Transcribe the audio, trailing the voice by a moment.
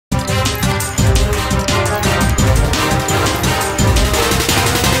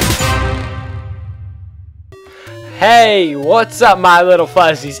Hey, what's up my little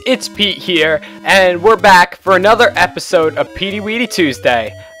fuzzies? It's Pete here, and we're back for another episode of Petey Weedy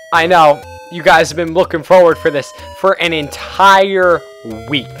Tuesday. I know, you guys have been looking forward for this for an entire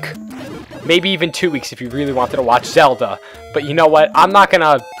week. Maybe even 2 weeks if you really wanted to watch Zelda. But you know what? I'm not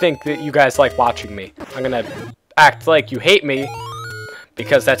gonna think that you guys like watching me. I'm gonna act like you hate me,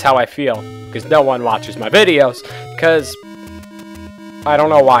 because that's how I feel. Because no one watches my videos, because I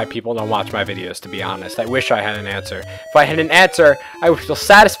don't know why people don't watch my videos, to be honest. I wish I had an answer. If I had an answer, I would feel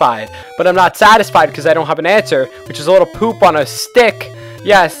satisfied. But I'm not satisfied because I don't have an answer, which is a little poop on a stick.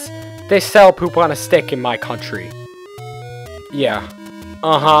 Yes, they sell poop on a stick in my country. Yeah.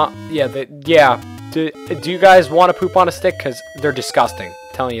 Yeah, Do you guys want to poop on a stick? Because they're disgusting.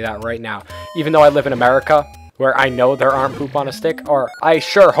 I'm telling you that right now. Even though I live in America, where I know there aren't poop on a stick, or I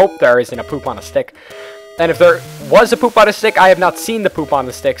sure hope there isn't a poop on a stick. And if there was a poop on a stick, I have not seen the poop on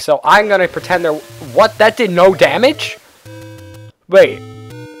the stick, so I'm gonna pretend there... What? That did no damage? Wait.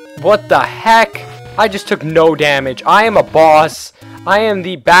 What the heck? I just took no damage. I am a boss. I am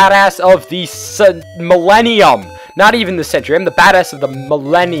the badass of the millennium. Not even the century. I'm the badass of the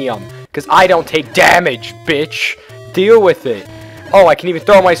millennium. Because I don't take damage, bitch. Deal with it. Oh, I can even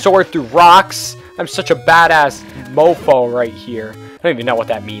throw my sword through rocks. I'm such a badass mofo right here. I don't even know what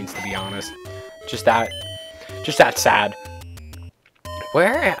that means, to be honest. Just that sad.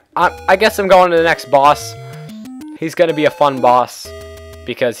 Where? I guess I'm going to the next boss. He's gonna be a fun boss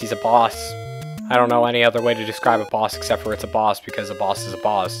because he's a boss. I don't know any other way to describe a boss except for it's a boss because a boss is a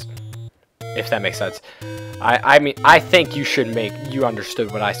boss. If that makes sense. I mean, I think you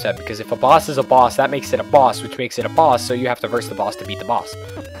understood what I said, because if a boss is a boss, that makes it a boss, which makes it a boss, so you have to verse the boss to beat the boss.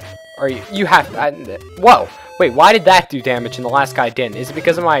 Or you have... whoa! Wait, why did that do damage and the last guy didn't? Is it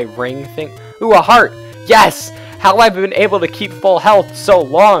because of my ring thing? Ooh, a heart! Yes! How have I been able to keep full health so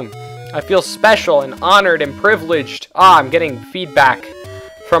long? I feel special and honored and privileged. Ah, I'm getting feedback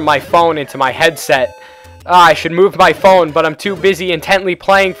from my phone into my headset. Ah, I should move my phone, but I'm too busy intently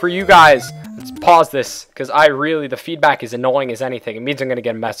playing for you guys. Let's pause this, because the feedback is annoying as anything. It means I'm going to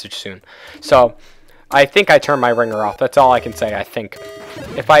get a message soon. So, I think I turned my ringer off. That's all I can say, I think.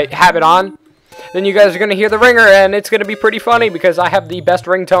 If I have it on, then you guys are going to hear the ringer, and it's going to be pretty funny, because I have the best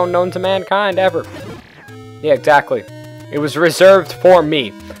ringtone known to mankind ever. Yeah, exactly. It was reserved for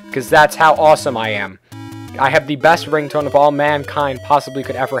me, because that's how awesome I am. I have the best ringtone of all mankind possibly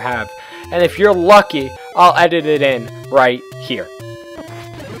could ever have. And if you're lucky, I'll edit it in right here.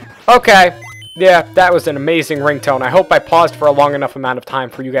 Okay. Yeah, that was an amazing ringtone. I hope I paused for a long enough amount of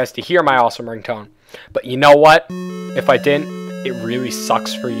time for you guys to hear my awesome ringtone. But you know what? If I didn't, it really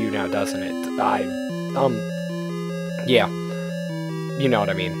sucks for you now, doesn't it? Yeah. You know what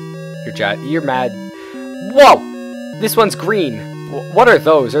I mean. You're mad. Whoa! This one's green. What are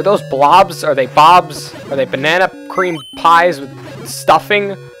those? Are those blobs? Are they bobs? Are they banana cream pies with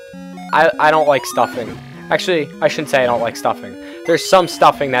stuffing? I don't like stuffing. Actually, I shouldn't say I don't like stuffing. There's some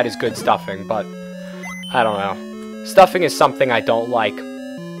stuffing that is good stuffing, but I don't know. Stuffing is something I don't like.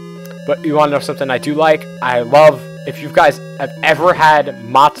 But you want to know something I do like? I love, if you guys have ever had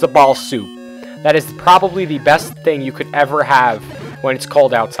matzo ball soup, that is probably the best thing you could ever have when it's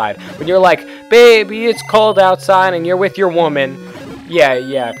cold outside. When you're like, baby, it's cold outside, and you're with your woman.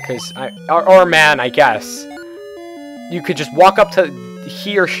 Yeah, because, or man, I guess. You could just walk up to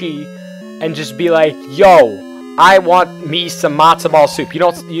he or she and just be like, yo, I want me some matzo ball soup.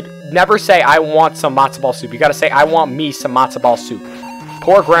 You never say, I want some matzo ball soup. You gotta say, I want me some matzo ball soup.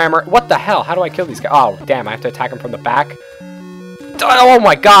 Poor grammar. What the hell? How do I kill these guys? Oh, damn, I have to attack them from the back? Oh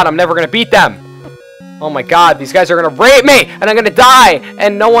my god, I'm never gonna beat them. Oh my god, these guys are gonna rape me, and I'm gonna die,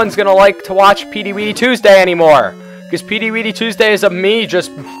 and no one's gonna like to watch Petey Weedy Tuesday anymore. Because Petey Weedy Tuesday is of me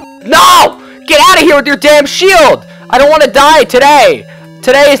just... No! Get out of here with your damn shield! I don't want to die today!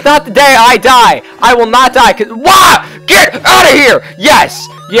 Today is not the day I die. I will not die. Wah! Get out of here! Yes!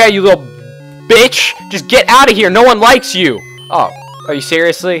 Yeah, you little bitch. Just get out of here. No one likes you. Oh, are you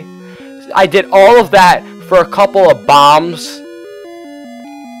seriously? I did all of that for a couple of bombs.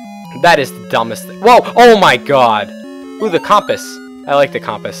 That is the dumbest thing. Whoa! Oh my god. Ooh, the compass. I like the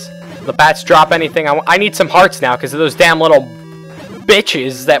compass. The bats drop anything. I need some hearts now because of those damn little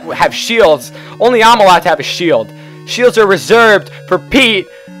bitches that have shields. Only I'm allowed to have a shield. Shields are reserved for Pete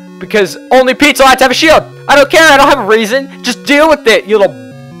because only Pete's allowed to have a shield. I don't care. I don't have a reason. Just deal with it, you little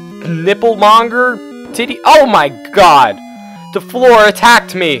nipple monger titty. Oh my god. The floor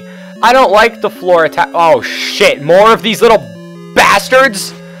attacked me. I don't like the floor attack. Oh shit. More of these little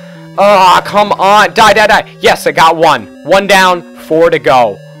bastards. Ah, come on. Die, die, die. Yes, I got one. One down, 4 to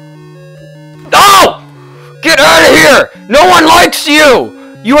go. No! Get out of here! No one likes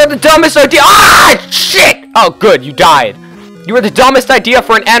you! You are the dumbest idea. Ah, shit! Oh, good, you died. You were the dumbest idea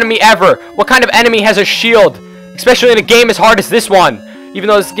for an enemy ever. What kind of enemy has a shield? Especially in a game as hard as this one. Even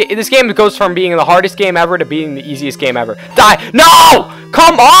though this game goes from being the hardest game ever to being the easiest game ever. Die. No!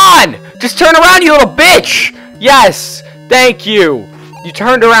 Come on! Just turn around, you little bitch! Yes! Thank you! You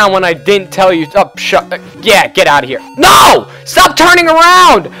turned around when I didn't tell you. Oh, yeah, get out of here. No! Stop turning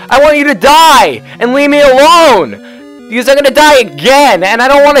around! I want you to die! And leave me alone! Because I'm gonna die again! And I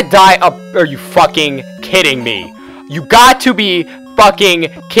don't want to die up. Are you fucking kidding me? You got to be fucking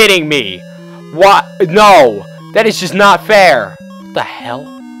kidding me. What? No! That is just not fair. What the hell?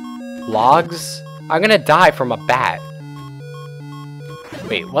 Logs? I'm gonna die from a bat.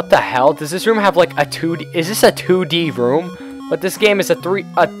 Wait, what the hell? Does this room have like a 2D? Is this a 2D room? But this game is a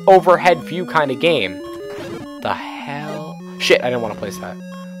overhead view kind of game. The hell? Shit, I didn't want to place that.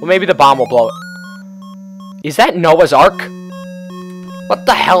 Well, maybe the bomb will blow it. Is that Noah's Ark? What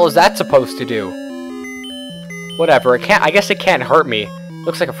the hell is that supposed to do? Whatever, it can't. I guess it can't hurt me.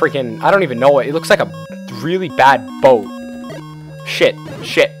 Looks like a freaking. I don't even know what. It looks like a really bad boat. Shit.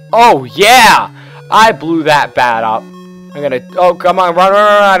 Oh, yeah! I blew that bat up. I'm gonna... Oh, come on, run.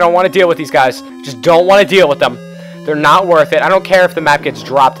 I don't want to deal with these guys. Just don't want to deal with them. They're not worth it. I don't care if the map gets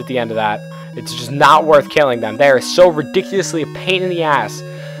dropped at the end of that. It's just not worth killing them. They are so ridiculously a pain in the ass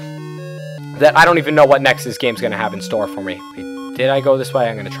that I don't even know what next this game's gonna have in store for me. Wait, did I go this way?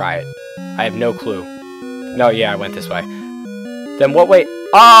 I'm gonna try it. I have no clue. No, yeah, I went this way. Then what way?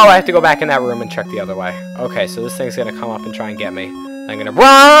 Oh, I have to go back in that room and check the other way. Okay, so this thing's gonna come up and try and get me. I'm gonna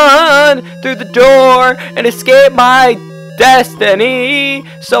run through the door and escape my destiny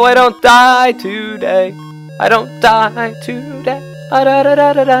so I don't die today. I don't die today.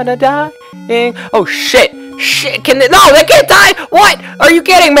 Dying. Oh shit! Shit! Can they? No, they can't die. What? Are you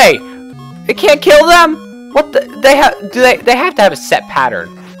kidding me? It can't kill them. What the? They have? Do they have to have a set pattern?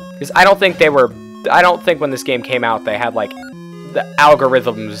 Because I don't think they were. I don't think when this game came out they had like the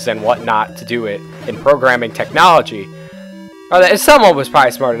algorithms and whatnot to do it in programming technology. Or someone was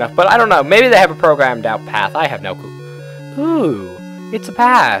probably smart enough, but I don't know. Maybe they have a programmed out path. I have no clue. Ooh, it's a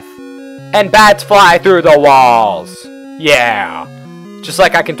path. And bats fly through the walls. Yeah. Just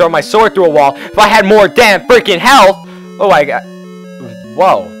like I can throw my sword through a wall if I had more damn freaking health. Oh, I got...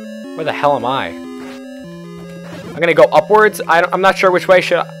 Whoa. Where the hell am I? I'm gonna go upwards. I'm not sure which way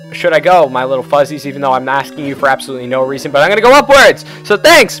should I go, my little fuzzies, even though I'm asking you for absolutely no reason. But I'm gonna go upwards. So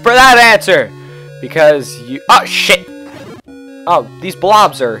thanks for that answer. Because you... Oh, shit. Oh, these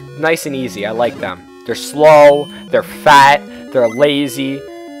blobs are nice and easy. I like them. They're slow. They're fat. They're lazy.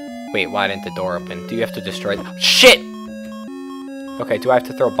 Wait, why didn't the door open? Do you have to destroy them? Shit! Okay, do I have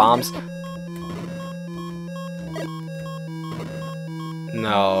to throw bombs?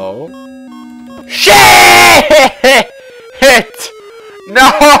 No. Shit!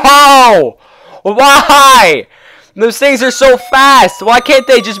 No! Why? Those things are so fast. Why can't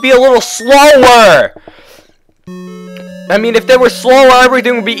they just be a little slower? I mean, if they were slower,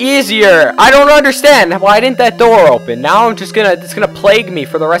 everything would be easier. I don't understand. Why didn't that door open? Now I'm just gonna... It's gonna plague me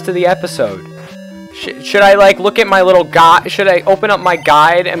for the rest of the episode. Should I, like, look at my little guide? Should I open up my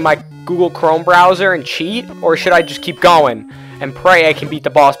guide and my Google Chrome browser and cheat? Or should I just keep going and pray I can beat the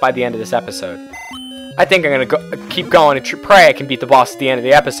boss by the end of this episode? I think I'm gonna keep going and pray I can beat the boss at the end of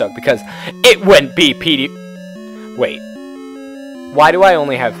the episode. Because it wouldn't be Wait. Why do I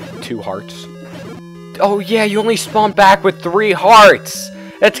only have 2 hearts? Oh yeah, you only spawn back with 3 hearts.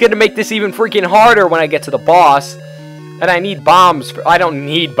 That's gonna make this even freaking harder when I get to the boss. And I need bombs. I don't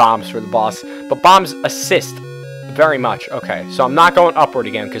need bombs for the boss, but bombs assist very much. Okay, so I'm not going upward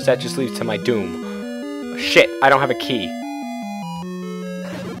again because that just leads to my doom. Shit, I don't have a key.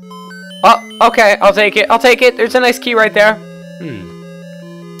 Oh, okay, I'll take it. I'll take it. There's a nice key right there.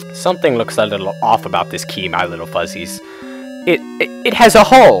 Something looks a little off about this key, my little fuzzies. It has a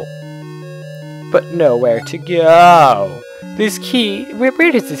hole, but nowhere to go. This key,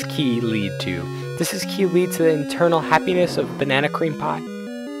 where does this key lead to? Does this key lead to the internal happiness of banana cream pie?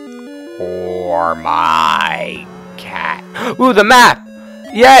 Or my cat? Ooh, the map!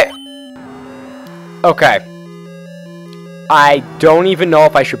 Yeah! Okay. I don't even know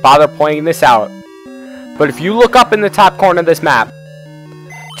if I should bother pointing this out. But if you look up in the top corner of this map,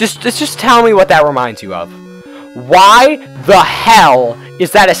 just tell me what that reminds you of. Why the hell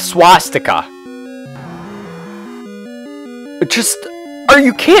is that a swastika? Are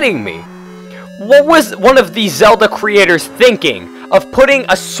you kidding me? What was one of the Zelda creators thinking of putting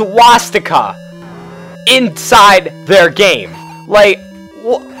a swastika inside their game? Like,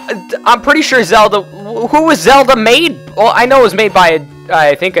 I'm pretty sure Zelda... Who was Zelda made? Well, I know it was made by,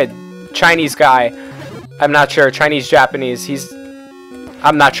 I think, a Chinese guy. I'm not sure. Chinese, Japanese.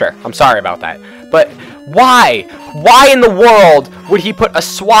 I'm not sure. I'm sorry about that. But Why? Why in the world would he put a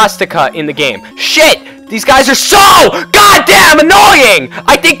swastika in the game? Shit! These guys are so goddamn annoying!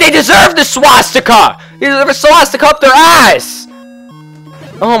 I think they deserve the swastika! They deserve a swastika up their ass!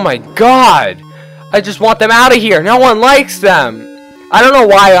 Oh my god! I just want them out of here. No one likes them. I don't know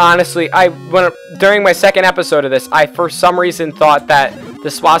why, honestly. During my second episode of this, I for some reason thought that the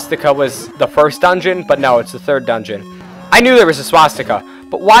swastika was the first dungeon, but no, it's the third dungeon. I knew there was a swastika,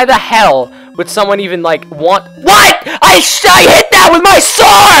 but why the hell would someone even, like, want... What?! I hit that with my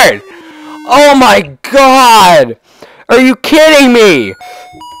sword! Oh my god! Are you kidding me?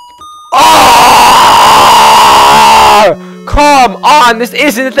 Oh! Come on, this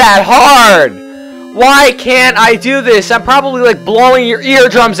isn't that hard! Why can't I do this? I'm probably, like, blowing your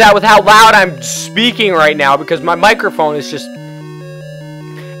eardrums out with how loud I'm speaking right now because my microphone is just...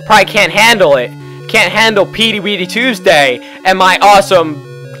 Probably can't handle it. Can't handle Petey Weedy Tuesday and my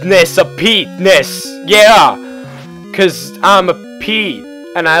awesomeness of Pete-ness. Yeah. Because I'm a Pete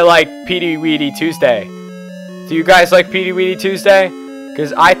and I like Petey Weedy Tuesday. Do you guys like Petey Weedy Tuesday?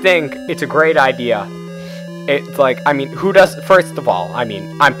 Because I think it's a great idea. It's like, I mean, who does... First of all, I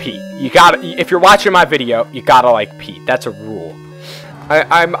mean, I'm Pete. You gotta... If you're watching my video, you gotta like Pete. That's a rule.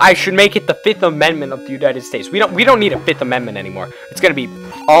 I should make it the 5th Amendment of the United States. We don't need a 5th Amendment anymore. It's gonna be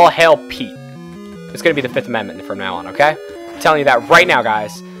all hail Pete. It's gonna be the 5th Amendment from now on, okay? I'm telling you that right now,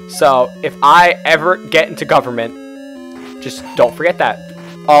 guys. So, if I ever get into government, just don't forget that.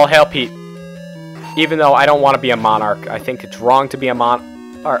 All hail Pete. Even though I don't want to be a monarch. I think it's wrong to be a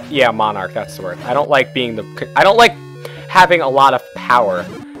monarch, that's the word. I don't like having a lot of power.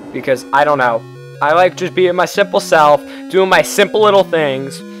 Because, I don't know. I like just being my simple self, doing my simple little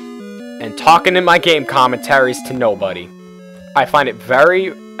things, and talking in my game commentaries to nobody. I find it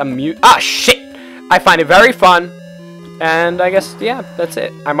very I find it very fun, and I guess, yeah, that's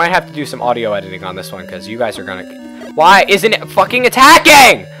it. I might have to do some audio editing on this one, because you guys are gonna... Why isn't it fucking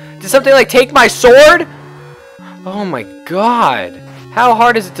attacking? Did something, like, take my sword? Oh my god. How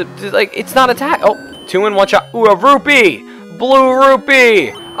hard is it to, like, it's not attack. Oh, 2 in 1 shot. Ooh, a rupee! Blue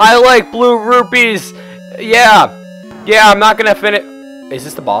rupee! I like blue rupees! Yeah. Yeah, I'm not gonna finish... Is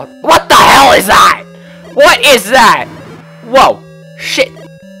this the boss? What the hell is that? What is that? Whoa. Shit.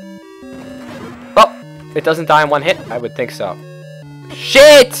 Oh, it doesn't die in 1 hit? I would think so.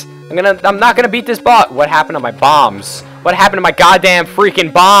 Shit! I'm not gonna beat this boss. What happened to my bombs? What happened to my goddamn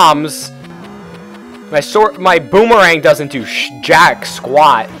freaking bombs? My boomerang doesn't do jack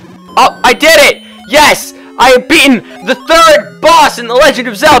squat. Oh, I did it! Yes! I have beaten the 3rd boss in The Legend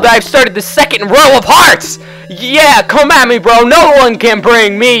of Zelda. I've started the 2nd row of hearts! Yeah, come at me, bro. No one can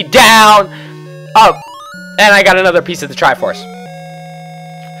bring me down! Oh, and I got another piece of the Triforce.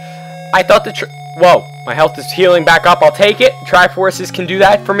 I thought whoa, my health is healing back up. I'll take it. Triforces can do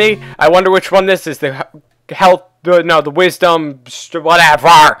that for me. I wonder which one this is. The health, no, the wisdom,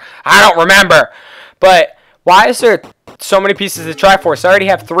 whatever. I don't remember. But why is there so many pieces of Triforce? I already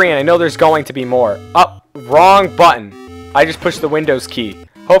have 3, and I know there's going to be more. Oh, wrong button. I just pushed the Windows key.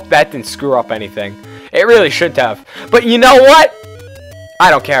 Hope that didn't screw up anything. It really should have. But you know what?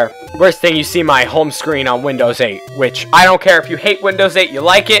 I don't care. Worst thing, you see my home screen on Windows 8, which I don't care if you hate Windows 8, you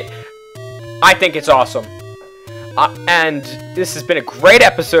like it. I think it's awesome. And this has been a great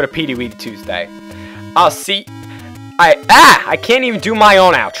episode of Petey Weedy Tuesday. I'll see... I can't even do my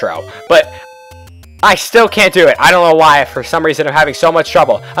own outro, but I still can't do it. I don't know why. For some reason, I'm having so much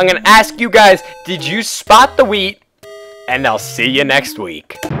trouble. I'm going to ask you guys, did you spot the wheat? And I'll see you next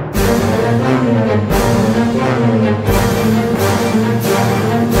week.